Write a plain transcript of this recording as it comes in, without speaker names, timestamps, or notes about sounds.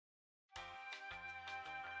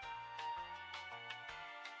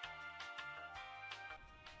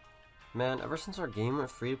Man, ever since our game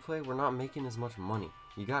went free to play, we're not making as much money.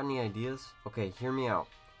 You got any ideas? Okay, hear me out.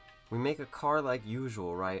 We make a car like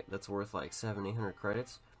usual, right? That's worth like 700-800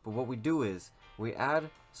 credits. But what we do is, we add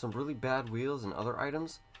some really bad wheels and other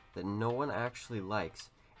items that no one actually likes.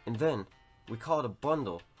 And then, we call it a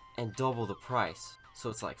bundle and double the price. So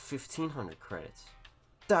it's like 1500 credits.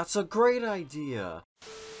 That's a great idea!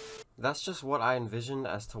 That's just what I envisioned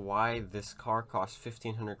as to why this car costs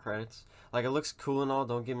 1500 credits. Like, it looks cool and all,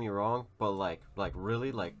 don't get me wrong, but like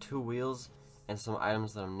really, like 2 wheels and some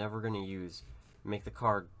items that I'm never gonna use make the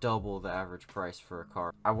car double the average price for a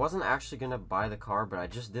car. I wasn't actually gonna buy the car, but I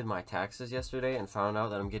just did my taxes yesterday and found out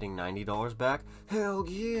that I'm getting $90 back. Hell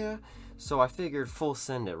yeah! So I figured full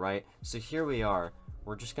send it, right? So here we are.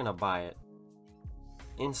 We're just gonna buy it.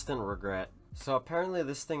 Instant regret. So apparently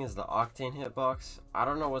this thing is the Octane hitbox. I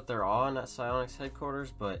don't know what they're on at Psionics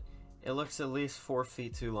headquarters, but it looks at least 4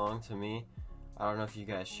 feet too long to me. I don't know if you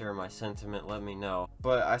guys share my sentiment, let me know.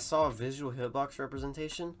 But I saw a visual hitbox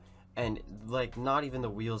representation, and like not even the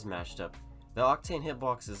wheels matched up. The Octane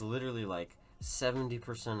hitbox is literally like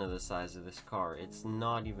 70% of the size of this car. It's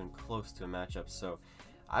not even close to a matchup, so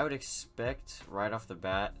I would expect right off the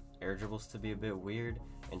bat air dribbles to be a bit weird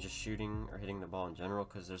and just shooting or hitting the ball in general,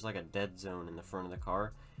 because there's like a dead zone in the front of the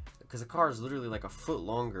car, because the car is literally like a foot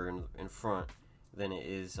longer in front than it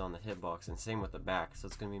is on the hitbox, and same with the back, so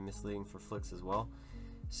it's going to be misleading for flicks as well.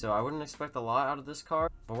 So I wouldn't expect a lot out of this car,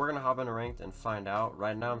 but we're going to hop into ranked and find out.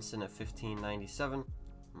 Right now I'm sitting at 1597.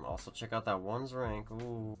 Also check out that one's rank.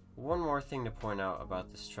 Ooh. One more thing to point out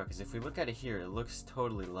about this truck is if we look at it here, it looks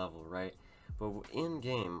totally level, right? But in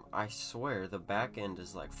game, I swear the back end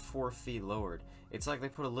is like 4 feet lowered. It's like they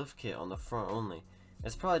put a lift kit on the front only.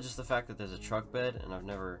 It's probably just the fact that there's a truck bed,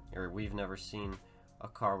 and we've never seen a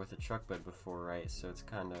car with a truck bed before, right? So it's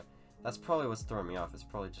kind of, that's probably what's throwing me off. It's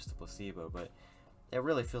probably just a placebo, but it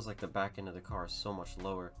really feels like the back end of the car is so much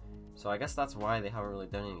lower. So I guess that's why they haven't really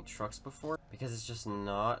done any trucks before, because it's just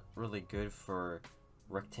not really good for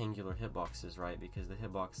rectangular hitboxes, right? Because the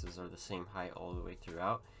hitboxes are the same height all the way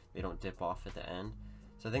throughout. They don't dip off at the end.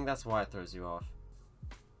 So I think that's why it throws you off.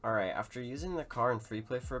 Alright, after using the car in free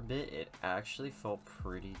play for a bit, it actually felt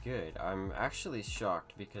pretty good. I'm actually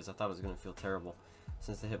shocked because I thought it was going to feel terrible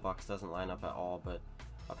since the hitbox doesn't line up at all, but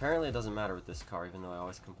apparently it doesn't matter with this car, even though I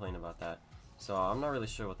always complain about that. So I'm not really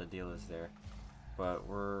sure what the deal is there. But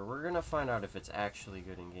we're going to find out if it's actually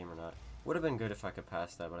good in game or not. Would have been good if I could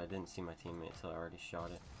pass that, but I didn't see my teammate until I already shot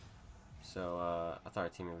it. So I thought our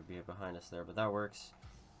teammate would be behind us there, but that works.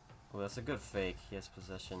 Well, that's a good fake. He has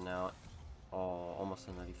possession now. Oh, almost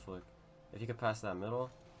a nutty flick. If you could pass that middle.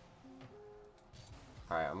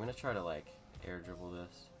 Alright, I'm gonna try to like air dribble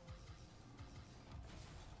this.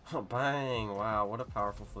 Oh, bang! Wow, what a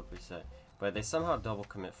powerful flick reset. But they somehow double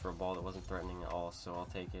commit for a ball that wasn't threatening at all, so I'll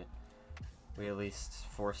take it. We at least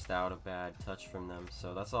forced out a bad touch from them,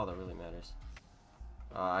 so that's all that really matters.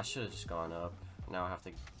 I should have just gone up. Now I have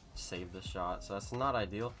to save the shot, so that's not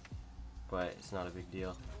ideal, but it's not a big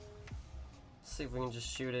deal. Let's see if we can just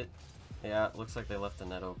shoot it. Yeah, it looks like they left the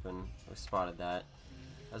net open. We spotted that.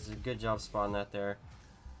 That's a good job spotting that there.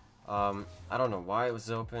 I don't know why it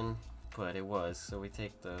was open, but it was, so we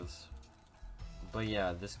take those. But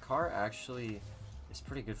yeah, this car actually is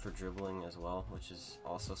pretty good for dribbling as well, which is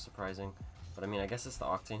also surprising. But I mean, I guess it's the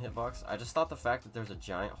Octane hitbox. I just thought the fact that there's a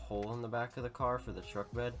giant hole in the back of the car for the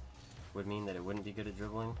truck bed would mean that it wouldn't be good at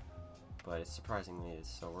dribbling, but it surprisingly is.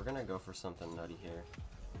 So we're gonna go for something nutty here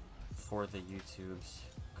for the YouTubes.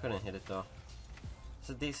 Couldn't hit it though. It's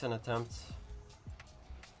a decent attempt.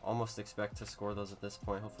 Almost expect to score those at this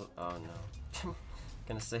point. Hopefully, oh no.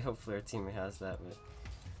 Gonna say hopefully our teammate has that,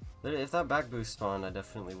 but if that back boost spawned, I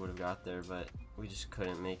definitely would have got there, but we just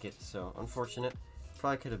couldn't make it. So unfortunate.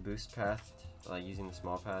 Probably could have boost pathed like using the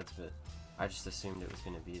small pads, but I just assumed it was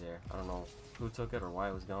gonna be there. I don't know who took it or why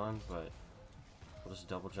it was gone, but we'll just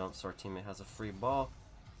double jump so our teammate has a free ball.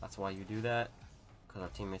 That's why you do that, because our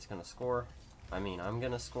teammate's gonna score. I mean, I'm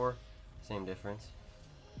gonna score. Same difference.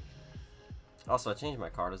 Also, I changed my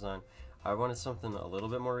car design. I wanted something a little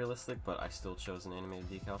bit more realistic, but I still chose an animated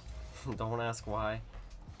decal. Don't ask why.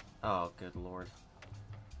 Oh, good lord.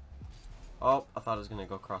 Oh, I thought it was gonna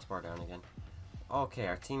go crossbar down again. Okay,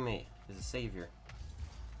 our teammate is a savior.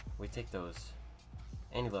 We take those.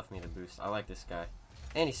 And he left me the boost. I like this guy.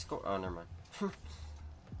 And he scored. Oh, never mind.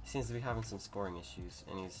 He seems to be having some scoring issues,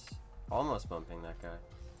 and he's almost bumping that guy.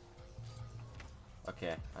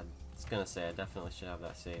 Okay, I was gonna say I definitely should have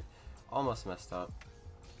that save. Almost messed up.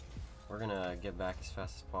 We're gonna get back as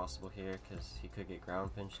fast as possible here, because he could get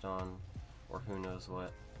ground pinched on, or who knows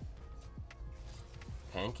what.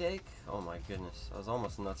 Pancake? Oh my goodness, I was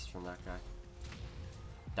almost nuts from that guy.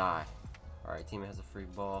 Die. Alright, teammate has a free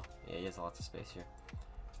ball. Yeah, he has lots of space here.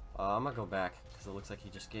 I'm gonna go back because it looks like he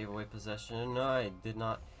just gave away possession. No, I did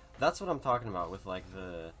not. That's what I'm talking about with like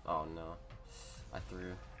the... Oh no. I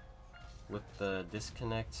threw. With the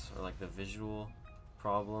disconnect or like the visual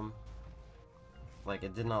problem. Like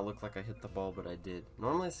it did not look like I hit the ball, but I did.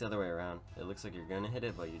 Normally it's the other way around. It looks like you're gonna hit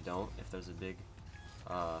it, but you don't. If there's a big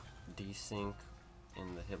desync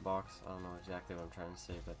in the hitbox. I don't know exactly what I'm trying to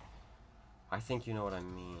say, but I think you know what I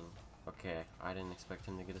mean. Okay, I didn't expect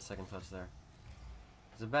him to get a second touch there.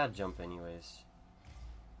 It's a bad jump anyways.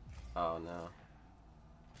 Oh no.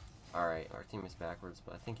 Alright, our team is backwards,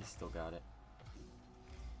 but I think he still got it.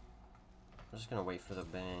 I'm just gonna wait for the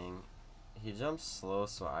bang. He jumped slow,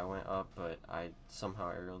 so I went up, but I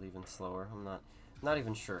somehow aerialed even slower. I'm not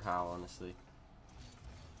even sure how, honestly.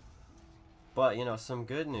 But, you know, some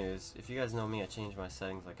good news. If you guys know me, I change my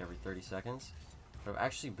settings like every 30 seconds. But I've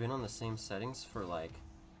actually been on the same settings for like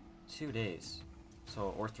 2 days.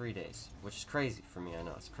 So, or 3 days. Which is crazy for me, I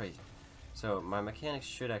know, it's crazy. So, my mechanics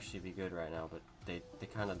should actually be good right now, but they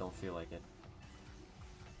kind of don't feel like it.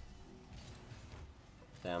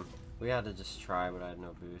 Damn. We had to just try, but I had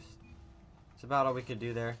no boost. It's about all we could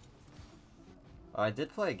do there. I did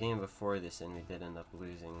play a game before this and we did end up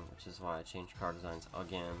losing, which is why I changed car designs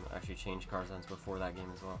again. I actually changed car designs before that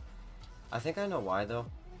game as well. I think I know why though.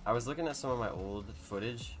 I was looking at some of my old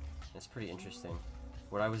footage. It's pretty interesting.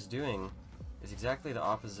 What I was doing is exactly the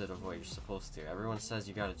opposite of what you're supposed to. Everyone says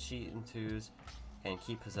you gotta cheat in 2s and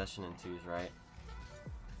keep possession in 2s, right?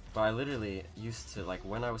 But I literally used to, like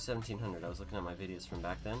when I was 1700, I was looking at my videos from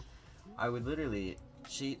back then. I would literally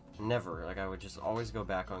cheat never. Like I would just always go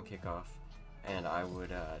back on kickoff. And I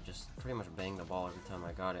would just pretty much bang the ball every time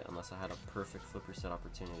I got it, unless I had a perfect flip reset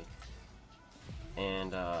opportunity.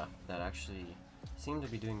 And that actually seemed to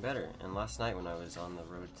be doing better. And last night when I was on the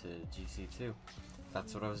road to GC2,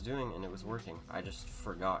 that's what I was doing, and it was working. I just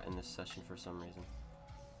forgot in this session for some reason.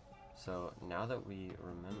 So now that we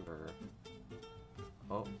remember...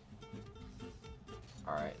 Oh.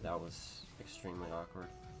 Alright, that was extremely awkward.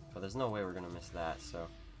 But there's no way we're going to miss that, so...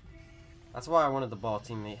 That's why I wanted the ball,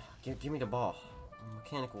 teammate. Give me the ball.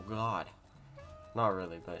 Mechanical god. Not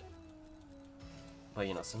really, but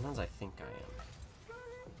you know, sometimes I think I am.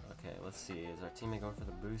 Okay, let's see. Is our teammate going for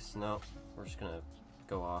the boost? No. We're just gonna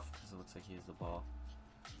go off because it looks like he has the ball.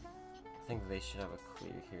 I think they should have a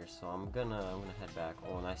clear here, so I'm gonna head back.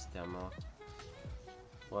 Oh, nice demo.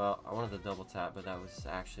 Well, I wanted the double tap, but that was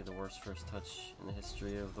actually the worst first touch in the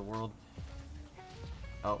history of the world.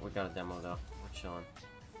 Oh, we got a demo though. We're chilling.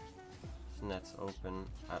 Net's open.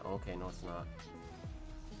 Okay, no it's not.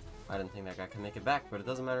 I didn't think that guy could make it back, but it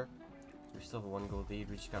doesn't matter. We still have a 1-goal lead.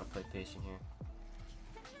 We just gotta play patient here.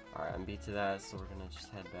 Alright, I'm beat to that, so we're gonna just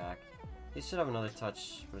head back. He should have another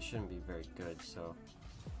touch, but it shouldn't be very good, so...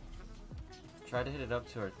 Try to hit it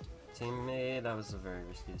up to our teammate. That was a very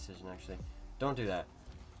risky decision, actually. Don't do that.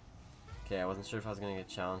 Okay, I wasn't sure if I was gonna get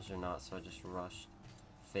challenged or not, so I just rushed.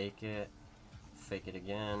 Fake it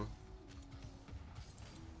again.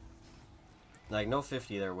 Like, no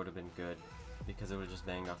 50 there would have been good, because it would have just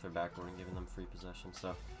banged off their backboard and given them free possession,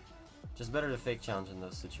 so... Just better to fake challenge in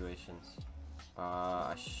those situations.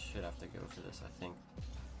 I should have to go for this, I think.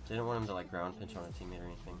 Didn't want him to, like, ground pinch on a teammate or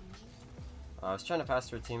anything. I was trying to pass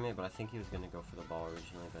to a teammate, but I think he was going to go for the ball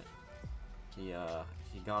originally, but...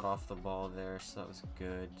 He got off the ball there, so that was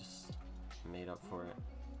good. Just made up for it.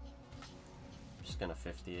 Just gonna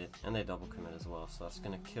 50 it, and they double commit as well, so that's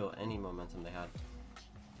gonna kill any momentum they had.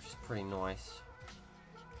 Which is pretty nice.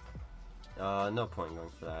 No point going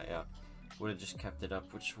for that, yeah. Would have just kept it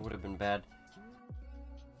up, which would have been bad.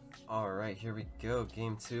 Alright, here we go,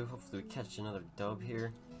 game 2. Hopefully we catch another dub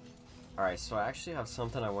here. Alright, so I actually have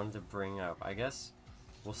something I wanted to bring up. I guess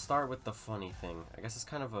we'll start with the funny thing. I guess it's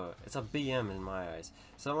kind of it's a BM in my eyes.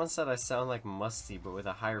 Someone said I sound like Musty, but with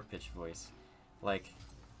a higher pitch voice. Like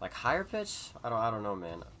higher pitch? I don't know,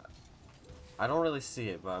 man. I don't really see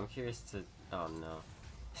it, but I'm curious to... Oh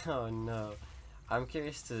no. Oh no. I'm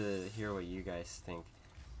curious to hear what you guys think.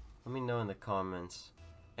 Let me know in the comments.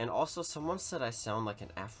 And also, someone said I sound like an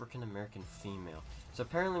African American female. So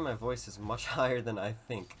apparently my voice is much higher than I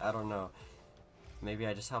think. I don't know. Maybe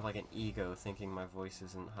I just have like an ego thinking my voice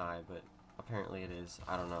isn't high, but apparently it is.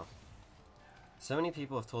 I don't know. So many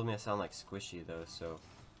people have told me I sound like Squishy though, so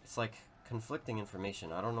it's like conflicting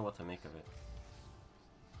information. I don't know what to make of it.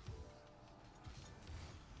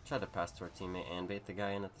 Tried to pass to our teammate and bait the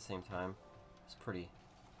guy in at the same time. It's pretty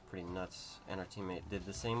nuts. And our teammate did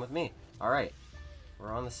the same with me. Alright.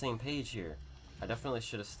 We're on the same page here. I definitely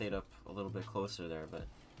should have stayed up a little bit closer there, but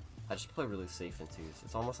I just play really safe in 2s.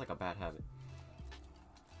 It's almost like a bad habit.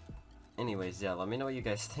 Anyways, yeah, let me know what you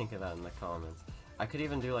guys think of that in the comments. I could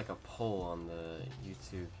even do like a poll on the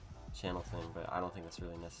YouTube channel thing, but I don't think that's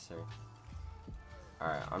really necessary.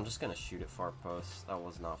 Alright, I'm just gonna shoot at far post. That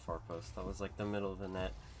was not far post. That was like the middle of the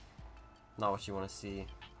net. Not what you want to see.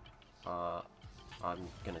 I'm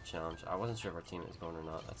gonna challenge. I wasn't sure if our teammate was going or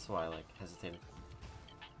not. That's why I like hesitated.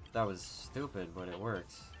 That was stupid, but it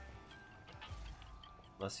worked.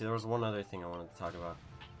 Let's see, there was one other thing I wanted to talk about.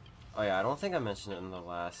 Oh yeah, I don't think I mentioned it in the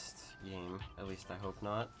last game. At least I hope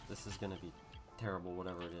not. This is gonna be terrible,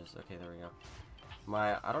 whatever it is. Okay, there we go.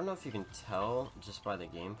 I don't know if you can tell just by the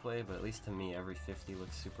gameplay, but at least to me, every 50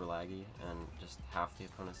 looks super laggy, and just half the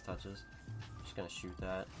opponent's touches. Just gonna shoot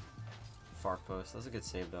that. Far post. That was a good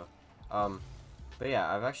save, though. But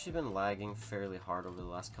yeah, I've actually been lagging fairly hard over the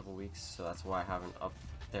last couple weeks, so that's why I haven't up.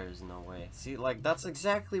 There's no way. See, like, that's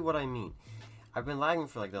exactly what I mean. I've been lagging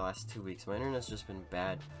for, like, the last 2 weeks. My internet's just been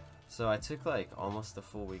bad. So I took, like, almost a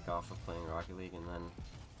full week off of playing Rocket League, and then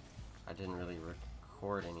I didn't really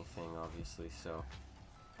record anything, obviously, so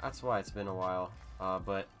that's why it's been a while.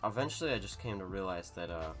 But eventually I just came to realize that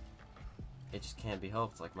it just can't be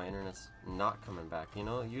helped. Like, my internet's not coming back, you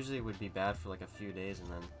know? Usually it would be bad for like a few days and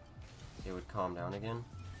then it would calm down again,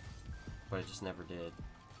 but it just never did.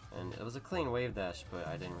 And it was a clean wave dash, but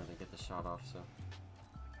I didn't really get the shot off so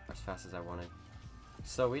as fast as I wanted.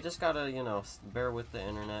 So we just gotta, you know, bear with the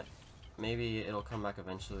internet. Maybe it'll come back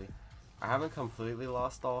eventually. I haven't completely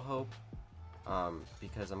lost all hope,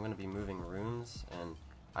 because I'm gonna be moving rooms, and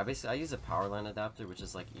I use a power line adapter, which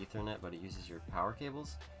is like Ethernet, but it uses your power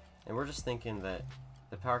cables. And we're just thinking that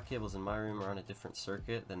the power cables in my room are on a different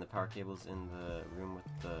circuit than the power cables in the room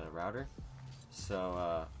with the router.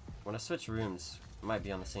 So when I switch rooms, it might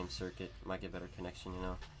be on the same circuit, might get better connection, you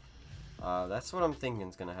know. That's what I'm thinking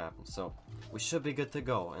is gonna happen. So we should be good to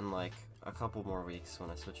go in like a couple more weeks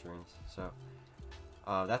when I switch rooms. So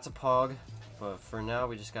that's a pog, but for now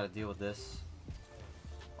we just gotta deal with this.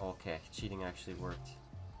 Okay, cheating actually worked.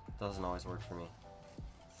 Doesn't always work for me.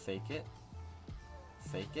 Fake it.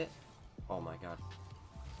 Fake it. Oh my god.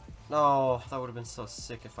 No, that would have been so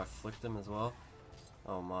sick if I flicked him as well.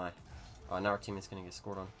 Oh my. Now our teammate's gonna get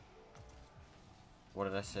scored on. What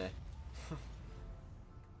did I say?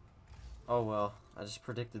 Oh well, I just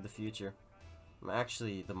predicted the future. I'm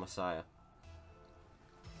actually the Messiah.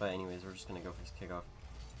 But anyways, we're just gonna go for this kickoff.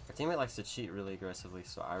 Our teammate likes to cheat really aggressively,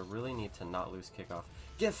 so I really need to not lose kickoff.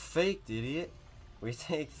 Get faked, idiot! We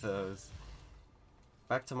take those.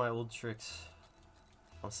 Back to my old tricks.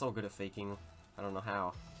 I'm so good at faking. I don't know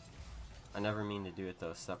how. I never mean to do it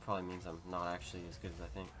though, so that probably means I'm not actually as good as I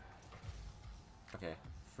think. Okay,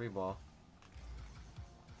 free ball.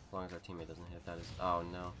 As long as our teammate doesn't hit that is. Oh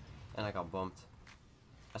no. And I got bumped.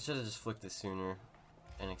 I should have just flicked it sooner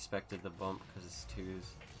and expected the bump because it's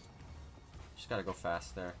twos. Just gotta go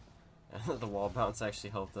fast there. And the wall bounce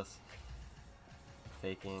actually helped us.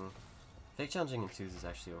 Faking. Fake challenging in twos is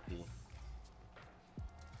actually OP.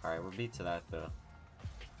 Alright, we're beat to that though.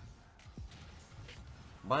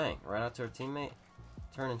 Bang! Right out to our teammate.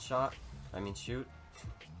 Turn and shot. I mean shoot.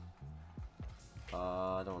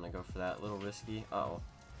 I don't want to go for that. A little risky. Uh-oh.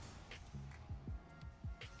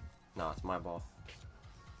 No, it's my ball.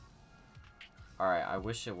 Alright, I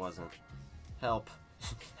wish it wasn't. Help.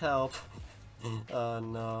 Help. Oh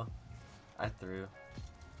no. I threw.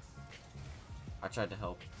 I tried to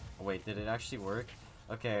help. Oh, wait, did it actually work?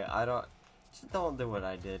 Okay, don't do what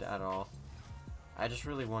I did at all. I just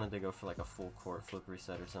really wanted to go for like a full court flip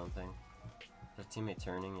reset or something. The teammate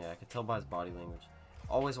turning, yeah, I could tell by his body language.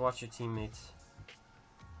 Always watch your teammates.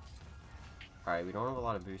 Alright, we don't have a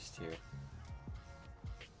lot of boost here.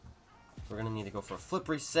 We're gonna need to go for a flip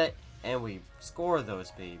reset, and we score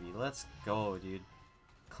those, baby. Let's go, dude.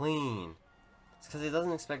 Clean. It's because he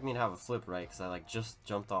doesn't expect me to have a flip, right? Because I like just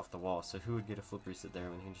jumped off the wall, so who would get a flip reset there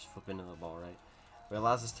when he can just flip into the ball, right? But it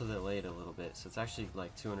allows us to delay it a little bit, so it's actually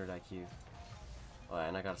like 200 IQ. Oh,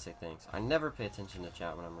 and I gotta say thanks. I never pay attention to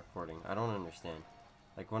chat when I'm recording. I don't understand.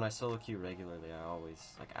 Like when I solo queue regularly, I always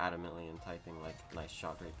like adamantly am typing like nice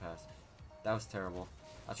shot rate pass. That was terrible.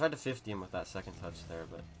 I tried to 50 him with that second touch there,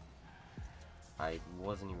 but I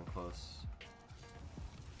wasn't even close.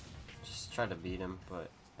 Just tried to beat him, but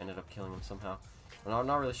ended up killing him somehow. And I'm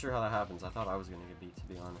not really sure how that happens. I thought I was gonna get beat, to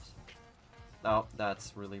be honest. Oh,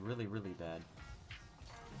 that's really, really, really bad.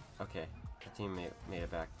 Okay, the teammate made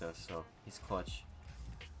it back though, so he's clutch.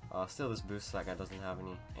 Still this boost, that guy doesn't have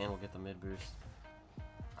any, and we'll get the mid boost.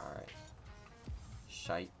 Alright.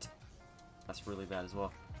 Shite. That's really bad as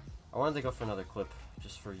well. I wanted to go for another clip,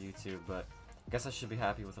 just for YouTube, but I guess I should be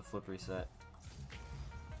happy with a flip reset.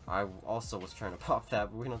 I also was trying to pop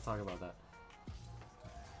that, but we don't talk about that.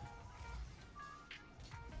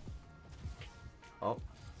 Oh.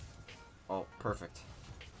 Oh, perfect.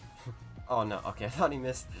 Oh no, okay, I thought he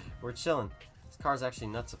missed. We're chilling. This car's actually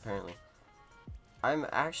nuts, apparently. I'm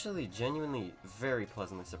actually genuinely very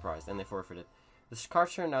pleasantly surprised, and they forfeited. This car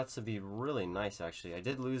turned out to be really nice, actually. I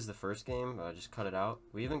did lose the first game, but I just cut it out.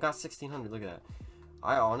 We even got 1600, look at that.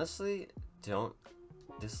 I honestly don't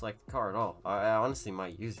dislike the car at all. I honestly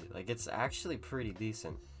might use it. Like, it's actually pretty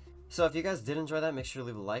decent. So if you guys did enjoy that, make sure to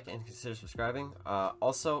leave a like and consider subscribing.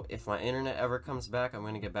 Also, if my internet ever comes back, I'm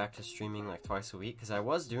going to get back to streaming like twice a week, because I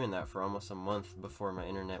was doing that for almost a month before my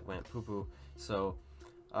internet went poo-poo. So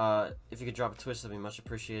if you could drop a Twitch, that'd be much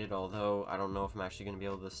appreciated, although I don't know if I'm actually going to be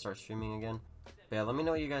able to start streaming again. But yeah, let me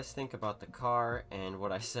know what you guys think about the car and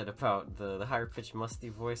what I said about the higher pitched musty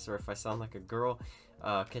voice, or if I sound like a girl.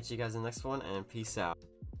 Catch you guys in the next one, and peace out.